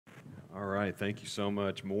All right, thank you so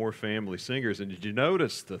much. More family singers. And did you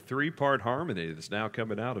notice the three-part harmony that's now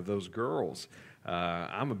coming out of those girls?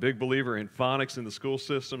 I'm a big believer in phonics in the school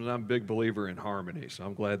systems. I'm a big believer in harmony, so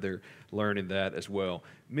I'm glad they're learning that as well.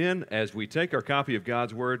 Men, as we take our copy of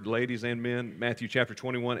God's Word, ladies and men, Matthew chapter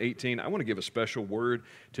 21:18, I want to give a special word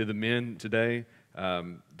to the men today.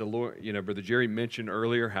 The Lord, Brother Jerry mentioned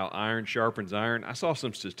earlier how iron sharpens iron. I saw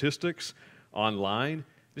some statistics online.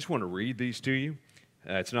 I just want to read these to you.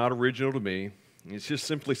 It's not original to me. It just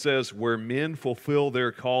simply says, where men fulfill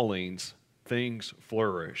their callings, things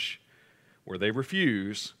flourish. Where they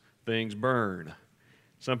refuse, things burn.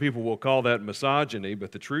 Some people will call that misogyny,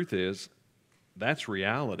 but the truth is, that's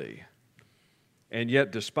reality. And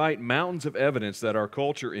yet, despite mountains of evidence that our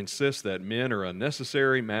culture insists that men are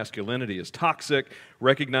unnecessary, masculinity is toxic,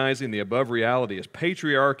 recognizing the above reality as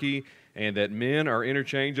patriarchy, and that men are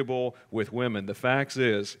interchangeable with women, the fact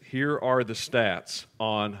is, here are the stats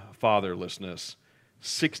on fatherlessness.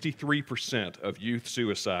 63% of youth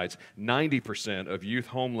suicides, 90% of youth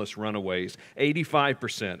homeless runaways,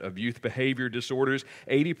 85% of youth behavior disorders,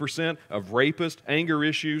 80% of rapists, anger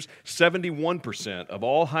issues, 71% of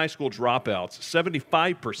all high school dropouts,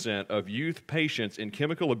 75% of youth patients in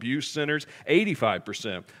chemical abuse centers,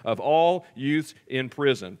 85% of all youths in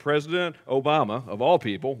prison. President Obama, of all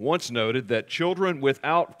people, once noted that children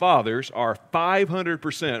without fathers are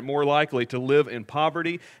 500% more likely to live in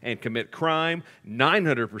poverty and commit crime,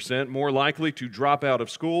 900% more likely to drop out of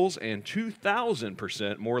schools, and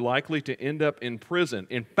 2,000% more likely to end up in prison.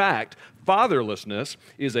 In fact, fatherlessness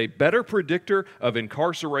is a better predictor of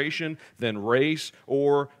incarceration than race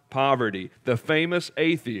or poverty. The famous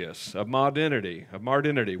atheists of modernity,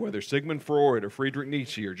 whether Sigmund Freud or Friedrich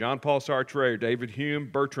Nietzsche or John Paul Sartre or David Hume,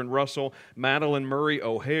 Bertrand Russell, Madeline Murray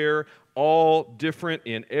O'Hare, all different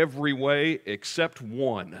in every way except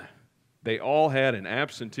one. They all had an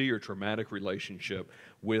absentee or traumatic relationship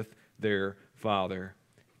with their father.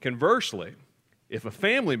 Conversely, if a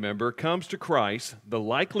family member comes to Christ, the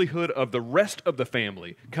likelihood of the rest of the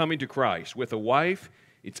family coming to Christ, with a wife,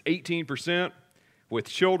 it's 18%, with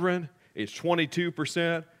children, it's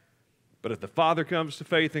 22%, but if the father comes to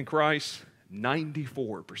faith in Christ,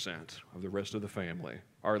 94% of the rest of the family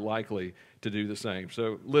are likely to do the same.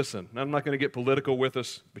 So listen, I'm not going to get political with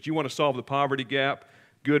us, but you want to solve the poverty gap?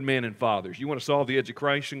 Good men and fathers. You want to solve the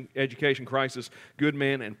education crisis? Good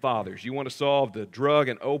men and fathers. You want to solve the drug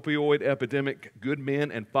and opioid epidemic? Good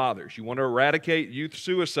men and fathers. You want to eradicate youth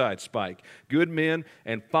suicide spike? Good men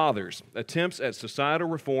and fathers. Attempts at societal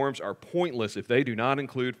reforms are pointless if they do not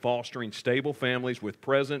include fostering stable families with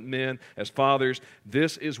present men as fathers.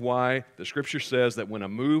 This is why the Scripture says that when a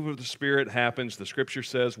move of the Spirit happens, the Scripture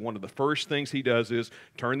says one of the first things He does is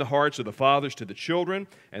turn the hearts of the fathers to the children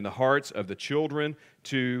and the hearts of the children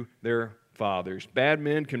to their fathers. Bad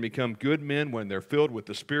men can become good men when they're filled with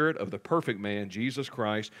the Spirit of the perfect man, Jesus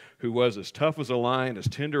Christ, who was as tough as a lion, as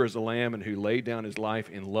tender as a lamb, and who laid down His life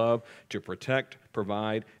in love to protect,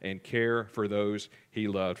 provide, and care for those He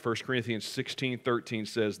loved. 1 Corinthians 16:13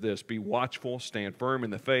 says this, "Be watchful, stand firm in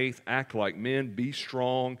the faith, act like men, be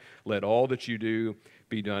strong, let all that you do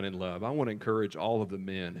be done in love." I want to encourage all of the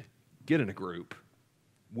men, get in a group.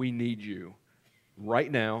 We need you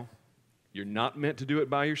right now. You're not meant to do it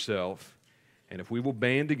by yourself. And if we will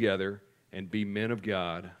band together and be men of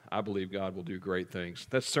God, I believe God will do great things.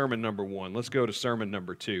 That's sermon number 1. Let's go to sermon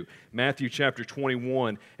number 2. Matthew chapter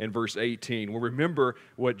 21 and verse 18. Well, remember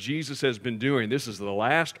what Jesus has been doing. This is the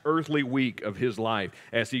last earthly week of His life.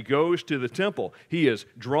 As He goes to the temple, He has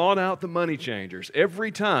drawn out the money changers.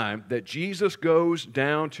 Every time that Jesus goes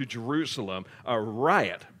down to Jerusalem, a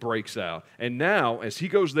riot breaks out. And now, as He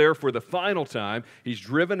goes there for the final time, He's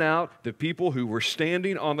driven out the people who were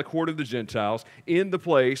standing on the court of the Gentiles in the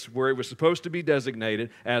place where it was supposed to be designated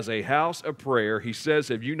as a house of prayer. He says,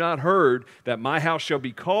 "Have you not heard that my house shall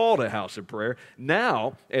be called a house of prayer?"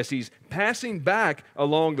 Now, as He's passing back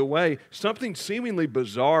along the way, something seemingly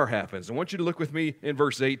bizarre happens. I want you to look with me in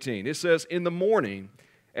verse 18. It says, "In the morning,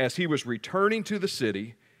 as He was returning to the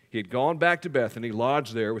city," He had gone back to Bethany,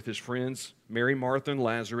 lodged there with His friends, Mary, Martha, and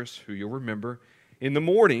Lazarus, who you'll remember. "In the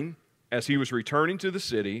morning, as He was returning to the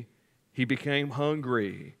city, He became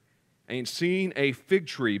hungry. And seeing a fig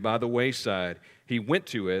tree by the wayside, He went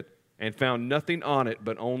to it and found nothing on it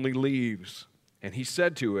but only leaves. And He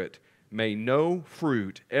said to it, 'May no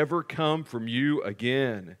fruit ever come from you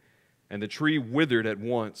again.' And the tree withered at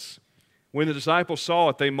once. When the disciples saw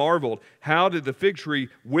it, they marveled. 'How did the fig tree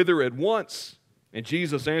wither at once?' And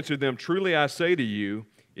Jesus answered them, 'Truly I say to you,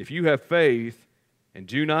 if you have faith and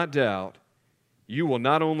do not doubt, you will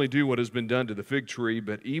not only do what has been done to the fig tree,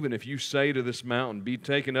 but even if you say to this mountain, be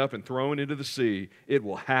taken up and thrown into the sea, it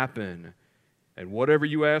will happen. And whatever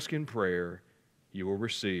you ask in prayer, you will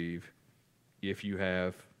receive if you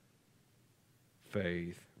have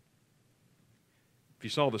faith. If you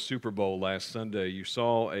saw the Super Bowl last Sunday, you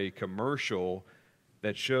saw a commercial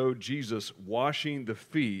that showed Jesus washing the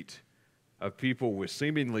feet of people with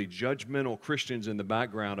seemingly judgmental Christians in the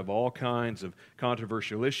background of all kinds of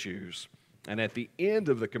controversial issues. And at the end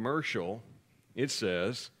of the commercial, it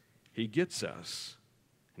says, He gets us,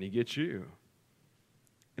 and He gets you.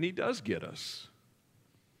 And He does get us.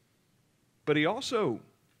 But He also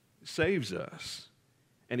saves us,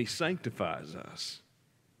 and He sanctifies us,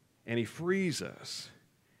 and He frees us.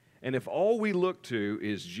 And if all we look to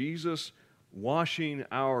is Jesus washing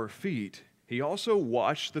our feet, He also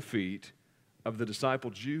washed the feet of the disciple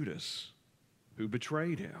Judas, who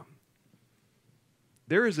betrayed Him.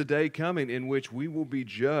 There is a day coming in which we will be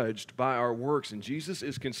judged by our works, and Jesus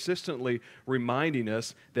is consistently reminding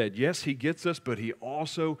us that, yes, He gets us, but He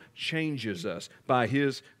also changes us by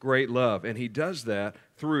His great love, and He does that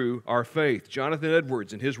through our faith. Jonathan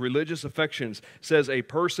Edwards, in his Religious Affections, says a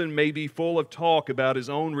person may be full of talk about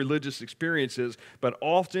his own religious experiences, but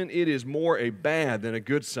often it is more a bad than a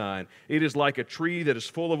good sign. It is like a tree that is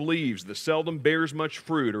full of leaves that seldom bears much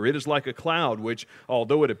fruit, or it is like a cloud which,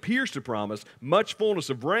 although it appears to promise much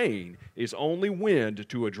fullness of rain, is only wind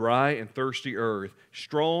to a dry and thirsty earth.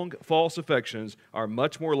 Strong, false affections are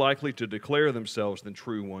much more likely to declare themselves than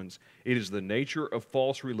true ones. It is the nature of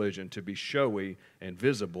false religion to be showy and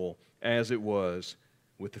visible, as it was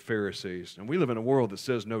with the Pharisees. And we live in a world that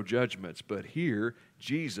says no judgments, but here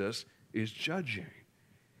Jesus is judging.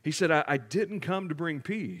 He said, I didn't come to bring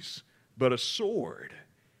peace, but a sword.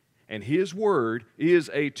 And His word is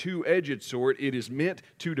a two-edged sword. It is meant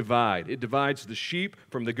to divide. It divides the sheep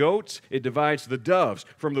from the goats. It divides the doves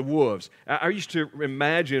from the wolves. I used to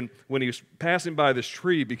imagine when He was passing by this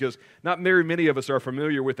tree, because not very many of us are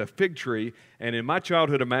familiar with a fig tree, and in my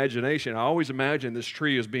childhood imagination, I always imagined this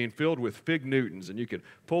tree as being filled with fig Newtons, and you could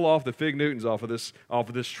pull off the fig Newtons off of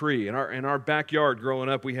this tree. In our backyard growing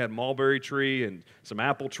up, we had mulberry tree and some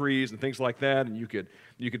apple trees and things like that, and you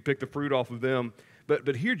could pick the fruit off of them.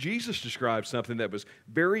 But here Jesus describes something that was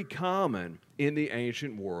very common in the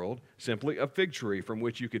ancient world, simply a fig tree from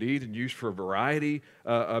which you could eat and use for a variety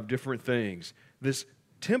of different things. This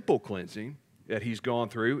temple cleansing that He's gone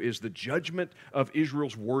through is the judgment of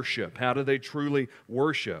Israel's worship. How do they truly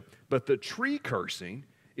worship? But the tree cursing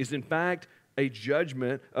is in fact a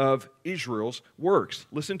judgment of Israel's works.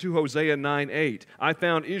 Listen to Hosea 9:8. I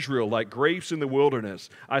found Israel like grapes in the wilderness.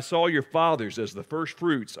 I saw your fathers as the first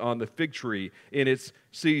fruits on the fig tree in its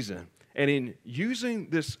season. And in using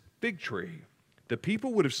this fig tree, the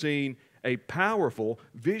people would have seen a powerful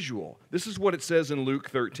visual. This is what it says in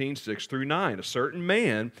Luke 13:6-9. A certain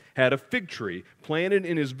man had a fig tree planted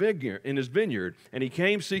in his vineyard, and he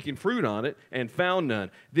came seeking fruit on it and found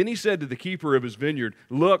none. Then he said to the keeper of his vineyard,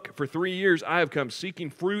 look, for 3 years I have come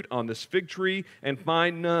seeking fruit on this fig tree and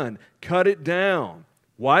find none. Cut it down.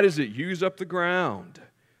 Why does it use up the ground?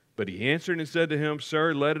 But he answered and said to him,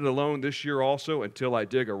 Sir, let it alone this year also until I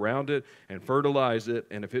dig around it and fertilize it,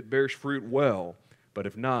 and if it bears fruit, well, but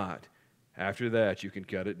if not, after that, you can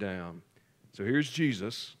cut it down. So here's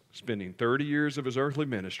Jesus spending 30 years of His earthly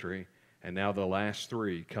ministry, and now the last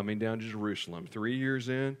 3 coming down to Jerusalem. 3 years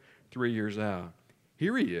in, 3 years out.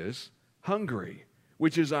 Here He is, hungry,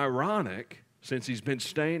 which is ironic since He's been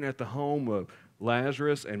staying at the home of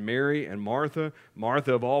Lazarus and Mary and Martha.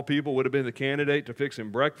 Martha, of all people, would have been the candidate to fix Him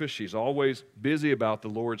breakfast. She's always busy about the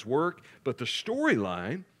Lord's work, but the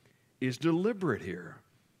storyline is deliberate here.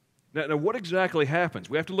 Now, what exactly happens?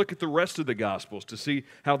 We have to look at the rest of the Gospels to see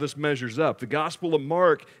how this measures up. The Gospel of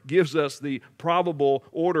Mark gives us the probable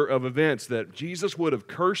order of events that Jesus would have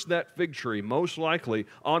cursed that fig tree, most likely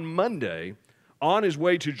on Monday, on His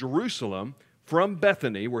way to Jerusalem from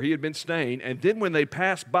Bethany, where He had been staying, and then when they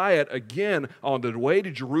passed by it again on the way to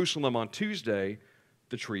Jerusalem on Tuesday,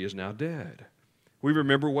 the tree is now dead. We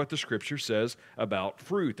remember what the Scripture says about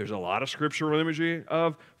fruit. There's a lot of scriptural imagery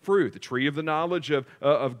of fruit. The tree of the knowledge of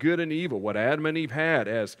good and evil, what Adam and Eve had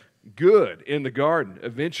as good in the garden,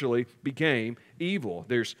 eventually became evil.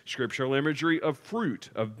 There's scriptural imagery of fruit,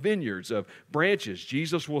 of vineyards, of branches.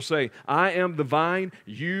 Jesus will say, I am the vine,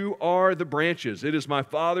 you are the branches. It is my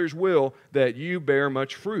Father's will that you bear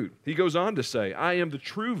much fruit. He goes on to say, I am the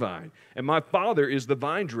true vine, and my Father is the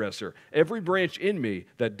vine dresser. Every branch in me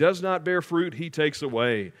that does not bear fruit, He takes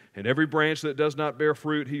away. And every branch that does not bear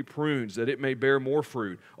fruit, He prunes, that it may bear more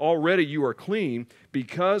fruit. Already you are clean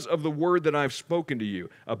because of the word that I've spoken to you.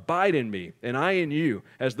 Abide in me, and I in you.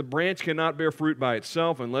 As the branch cannot bear fruit fruit by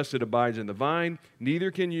itself unless it abides in the vine. Neither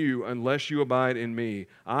can you unless you abide in me.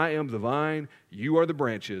 I am the vine, you are the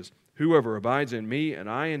branches. Whoever abides in me and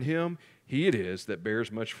I in him, he it is that bears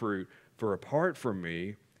much fruit. For apart from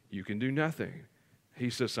me, you can do nothing. He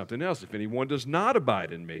says something else. If anyone does not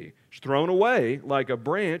abide in me, is thrown away like a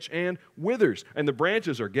branch and withers. And the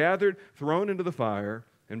branches are gathered, thrown into the fire,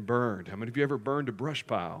 and burned. How many of you ever burned a brush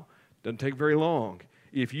pile? Doesn't take very long.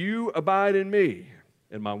 If you abide in me,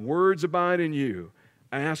 and my words abide in you,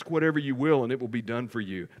 ask whatever you will, and it will be done for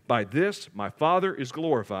you. By this my Father is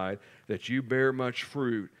glorified, that you bear much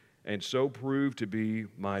fruit, and so prove to be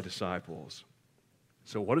my disciples.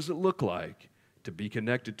 So what does it look like to be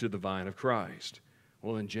connected to the vine of Christ?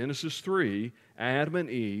 Well, in Genesis 3, Adam and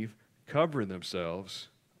Eve covered themselves,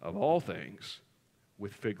 of all things,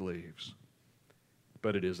 with fig leaves.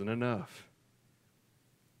 But it isn't enough.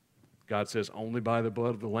 God says only by the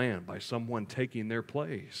blood of the Lamb, by someone taking their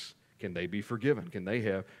place, can they be forgiven. Can they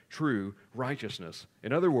have true righteousness?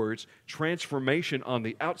 In other words, transformation on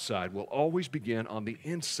the outside will always begin on the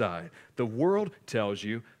inside. The world tells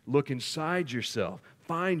you, look inside yourself.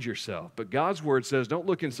 Find yourself. But God's Word says, don't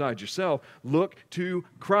look inside yourself. Look to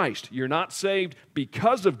Christ. You're not saved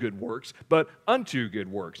because of good works, but unto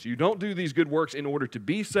good works. You don't do these good works in order to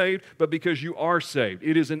be saved, but because you are saved.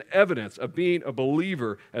 It is an evidence of being a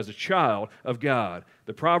believer as a child of God.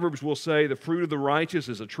 The Proverbs will say, the fruit of the righteous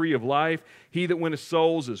is a tree of life. He that winneth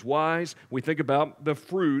souls is wise. We think about the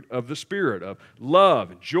fruit of the Spirit, of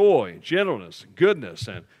love and joy and gentleness and goodness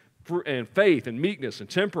and faith and meekness and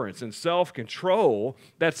temperance and self-control.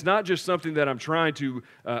 That's not just something that I'm trying to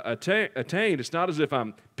attain. It's not as if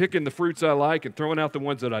I'm picking the fruits I like and throwing out the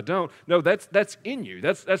ones that I don't. No, that's in you.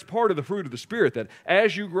 That's part of the fruit of the Spirit, that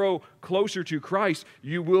as you grow closer to Christ,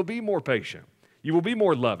 you will be more patient. You will be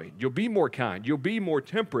more loving. You'll be more kind. You'll be more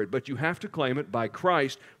temperate, but you have to claim it by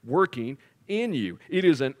Christ working in you. It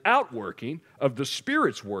is an outworking of the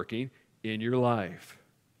Spirit's working in your life.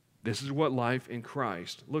 This is what life in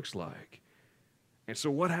Christ looks like. And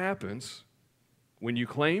so what happens when you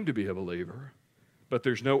claim to be a believer, but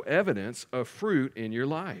there's no evidence of fruit in your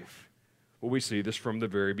life? Well, we see this from the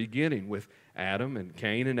very beginning with Adam and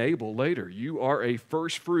Cain and Abel later. You are a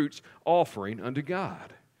first fruits offering unto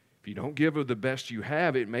God. If you don't give of the best you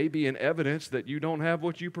have, it may be an evidence that you don't have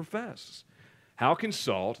what you profess. How can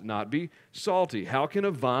salt not be salty? How can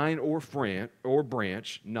a vine or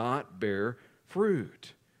branch not bear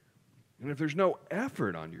fruit? And if there's no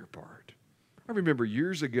effort on your part. I remember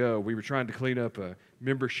years ago, we were trying to clean up a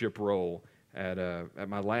membership roll at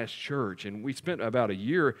my last church, and we spent about a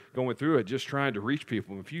year going through it just trying to reach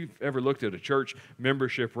people. If you've ever looked at a church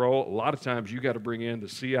membership roll, a lot of times you got to bring in the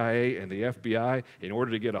CIA and the FBI in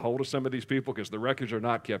order to get a hold of some of these people because the records are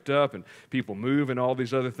not kept up and people move and all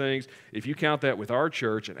these other things. If you count that with our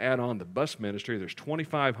church and add on the bus ministry, there's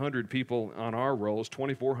 2,500 people on our rolls,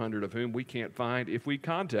 2,400 of whom we can't find if we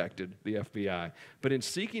contacted the FBI. But in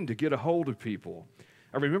seeking to get a hold of people,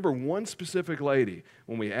 I remember one specific lady,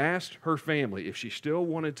 when we asked her family if she still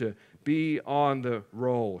wanted to be on the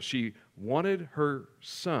roll, she wanted her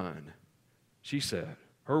son, she said,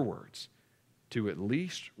 her words, to at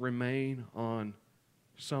least remain on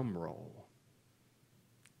some roll.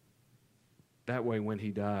 That way, when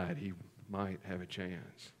he died, he might have a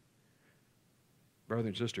chance. Brother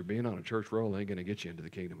and sister, being on a church roll ain't going to get you into the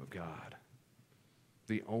kingdom of God.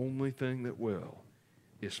 The only thing that will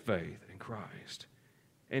is faith in Christ.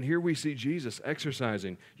 And here we see Jesus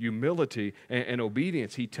exercising humility and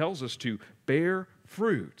obedience. He tells us to bear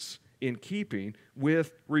fruits in keeping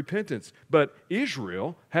with repentance. But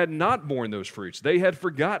Israel had not borne those fruits. They had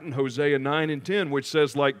forgotten Hosea 9 and 10, which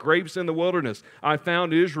says, like grapes in the wilderness, I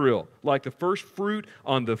found Israel. Like the first fruit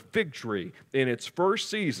on the fig tree in its first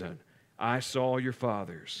season, I saw your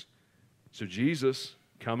fathers. So Jesus,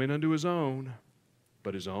 coming unto his own,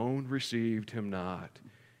 but his own received him not.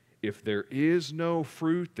 If there is no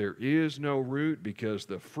fruit, there is no root, because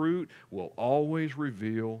the fruit will always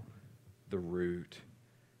reveal the root.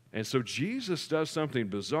 And so Jesus does something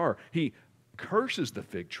bizarre. He curses the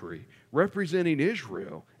fig tree, representing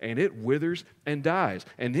Israel, and it withers and dies.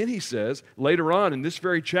 And then he says, later on in this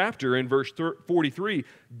very chapter, in verse 43,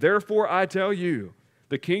 therefore I tell you,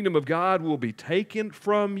 the kingdom of God will be taken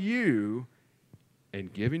from you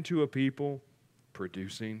and given to a people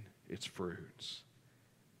producing its fruits.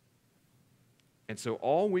 And so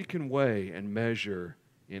all we can weigh and measure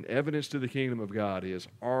in evidence to the kingdom of God is,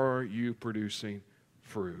 are you producing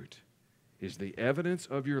fruit? Is the evidence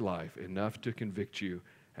of your life enough to convict you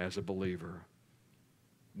as a believer?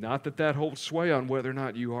 Not that that holds sway on whether or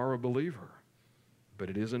not you are a believer, but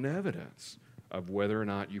it is an evidence of whether or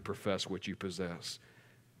not you profess what you possess.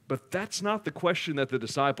 But that's not the question that the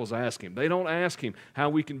disciples ask him. They don't ask him how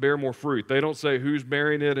we can bear more fruit. They don't say who's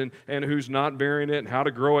bearing it and who's not bearing it and how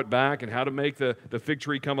to grow it back and how to make the fig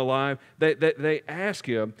tree come alive. They ask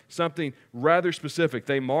him something rather specific.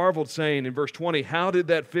 They marveled, saying in verse 20, how did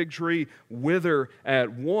that fig tree wither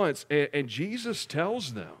at once? And Jesus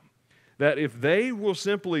tells them that if they will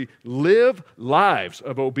simply live lives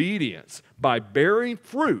of obedience by bearing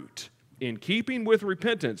fruit, in keeping with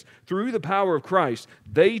repentance through the power of Christ,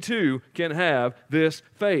 they too can have this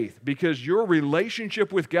faith, because your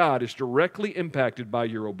relationship with God is directly impacted by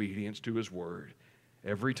your obedience to His Word.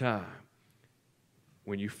 Every time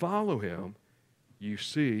when you follow Him, you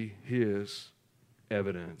see His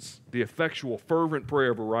evidence. The effectual, fervent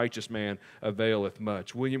prayer of a righteous man availeth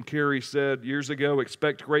much. William Carey said years ago,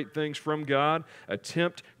 expect great things from God,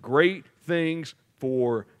 attempt great things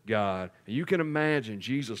for God. You can imagine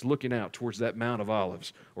Jesus looking out towards that Mount of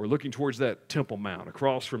Olives or looking towards that Temple Mount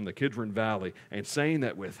across from the Kidron Valley and saying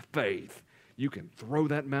that with faith, you can throw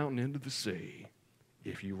that mountain into the sea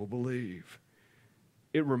if you will believe.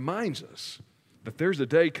 It reminds us that there's a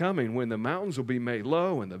day coming when the mountains will be made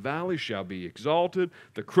low and the valleys shall be exalted,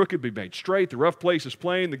 the crooked be made straight, the rough places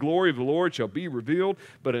plain, the glory of the Lord shall be revealed.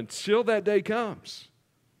 But until that day comes,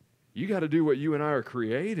 you got to do what you and I are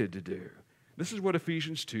created to do. This is what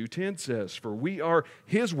Ephesians 2:10 says, for we are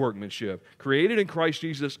His workmanship, created in Christ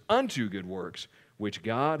Jesus unto good works, which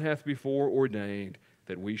God hath before ordained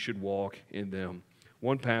that we should walk in them.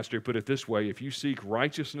 One pastor put it this way, if you seek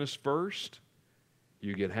righteousness first,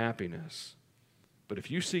 you get happiness. But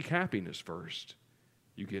if you seek happiness first,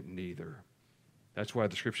 you get neither. That's why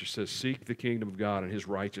the Scripture says, seek the kingdom of God and His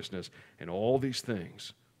righteousness, and all these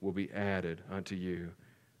things will be added unto you.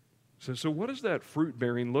 So what does that fruit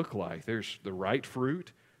bearing look like? There's the right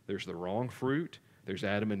fruit. There's the wrong fruit. There's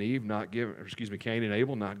Adam and Eve Cain and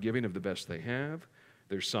Abel not giving of the best they have.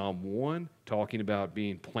 There's Psalm 1 talking about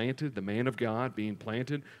being planted, the man of God being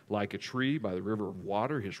planted like a tree by the river of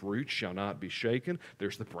water. His roots shall not be shaken.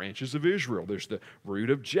 There's the branches of Israel. There's the root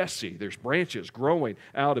of Jesse. There's branches growing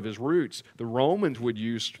out of his roots. The Romans would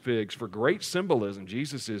use figs for great symbolism.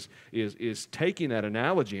 Jesus is taking that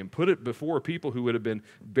analogy and put it before people who would have been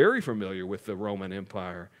very familiar with the Roman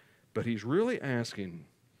Empire. But he's really asking,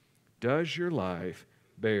 does your life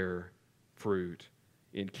bear fruit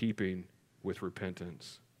in keeping with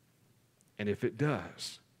repentance? And if it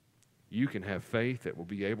does, you can have faith that will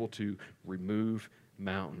be able to remove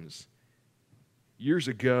mountains. Years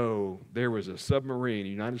ago, there was a submarine, a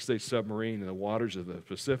United States submarine in the waters of the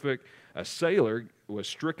Pacific. A sailor was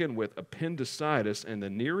stricken with appendicitis, and the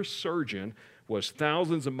nearest surgeon was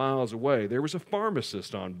thousands of miles away. There was a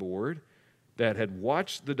pharmacist on board that had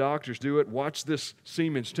watched the doctors do it, watched this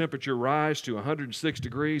seaman's temperature rise to 106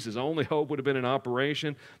 degrees. His only hope would have been an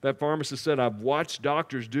operation. That pharmacist said, I've watched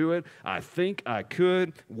doctors do it. I think I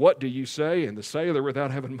could. What do you say? And the sailor,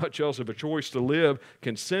 without having much else of a choice to live,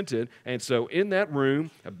 consented. And so in that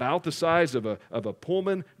room, about the size of a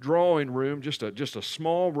Pullman drawing room, just a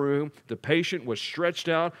small room, the patient was stretched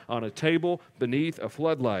out on a table beneath a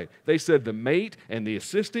floodlight. They said the mate and the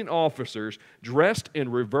assisting officers, dressed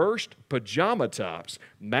in reversed pajama tops,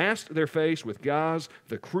 masked their face with gauze.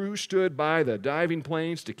 The crew stood by the diving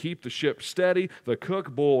planes to keep the ship steady. The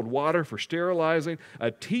cook boiled water for sterilizing.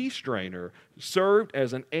 A tea strainer served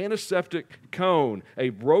as an antiseptic cone. A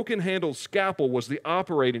broken-handled scalpel was the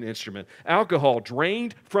operating instrument. Alcohol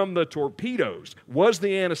drained from the torpedoes was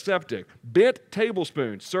the antiseptic. Bent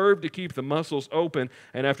tablespoons served to keep the muscles open,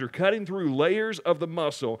 and after cutting through layers of the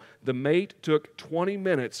muscle, the mate took 20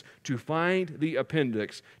 minutes to find the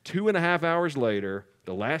appendix. 2.5 hours later,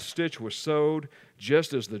 the last stitch was sewed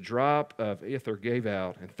just as the drop of ether gave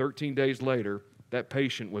out, and 13 days later, that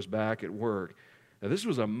patient was back at work. Now, this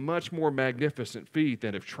was a much more magnificent feat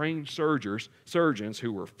than if trained surgeons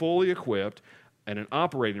who were fully equipped and an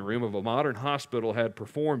operating room of a modern hospital had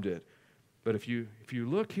performed it. But if you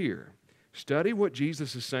look here, study what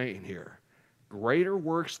Jesus is saying here. Greater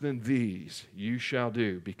works than these you shall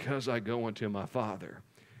do, because I go unto my Father.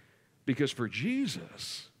 Because for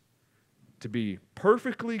Jesus to be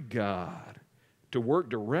perfectly God, to work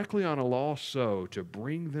directly on a lost soul, to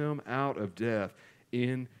bring them out of death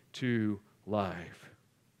into life,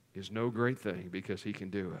 is no great thing, because He can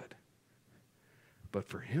do it. But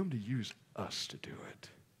for Him to use us to do it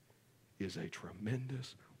is a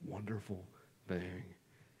tremendous, wonderful thing.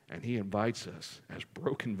 And He invites us as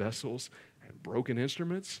broken vessels and broken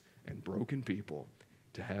instruments and broken people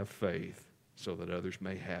to have faith so that others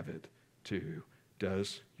may have it too.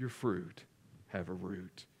 Does your fruit have a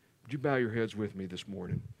root? Would you bow your heads with me this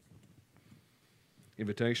morning?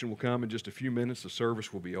 Invitation will come in just a few minutes. The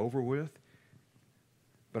service will be over with.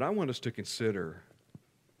 But I want us to consider,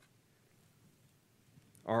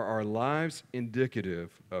 are our lives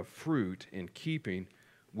indicative of fruit in keeping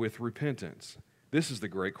with repentance? This is the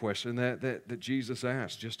great question that Jesus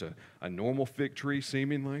asked. Just a normal fig tree,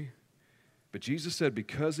 seemingly. But Jesus said,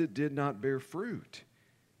 because it did not bear fruit,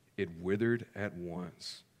 it withered at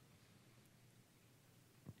once.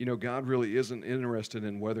 You know, God really isn't interested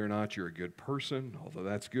in whether or not you're a good person, although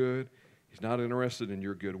that's good. He's not interested in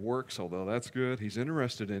your good works, although that's good. He's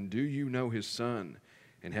interested in, do you know His Son?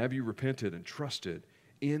 And have you repented and trusted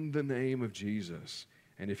in the name of Jesus?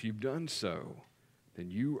 And if you've done so, then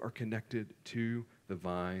you are connected to the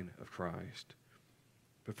vine of Christ.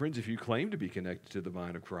 But friends, if you claim to be connected to the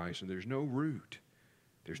vine of Christ and there's no root,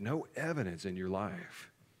 there's no evidence in your life,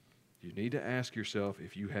 you need to ask yourself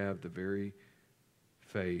if you have the very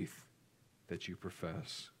faith that you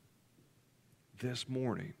profess. This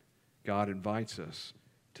morning, God invites us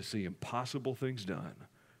to see impossible things done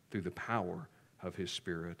through the power of His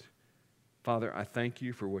Spirit. Father, I thank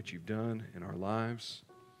you for what you've done in our lives.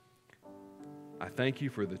 I thank you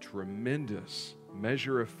for the tremendous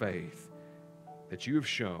measure of faith that you have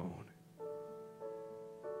shown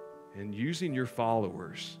in using your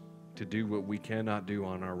followers to do what we cannot do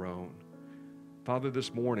on our own. Father,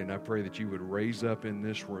 this morning I pray that you would raise up in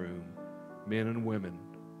this room men and women,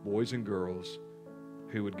 boys and girls,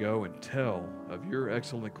 who would go and tell of your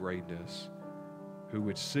excellent greatness, who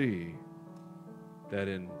would see that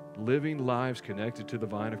in living lives connected to the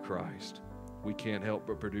vine of Christ, we can't help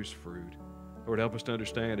but produce fruit. Lord, help us to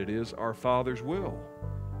understand it is our Father's will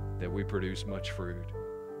that we produce much fruit.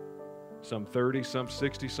 Some 30, some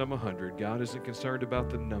 60, some 100. God isn't concerned about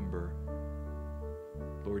the number.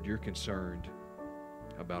 Lord, you're concerned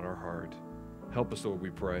about our heart. Help us, Lord,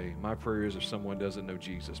 we pray. My prayer is if someone doesn't know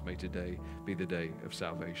Jesus, may today be the day of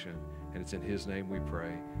salvation. And it's in His name we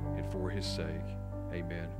pray and for His sake. Amen.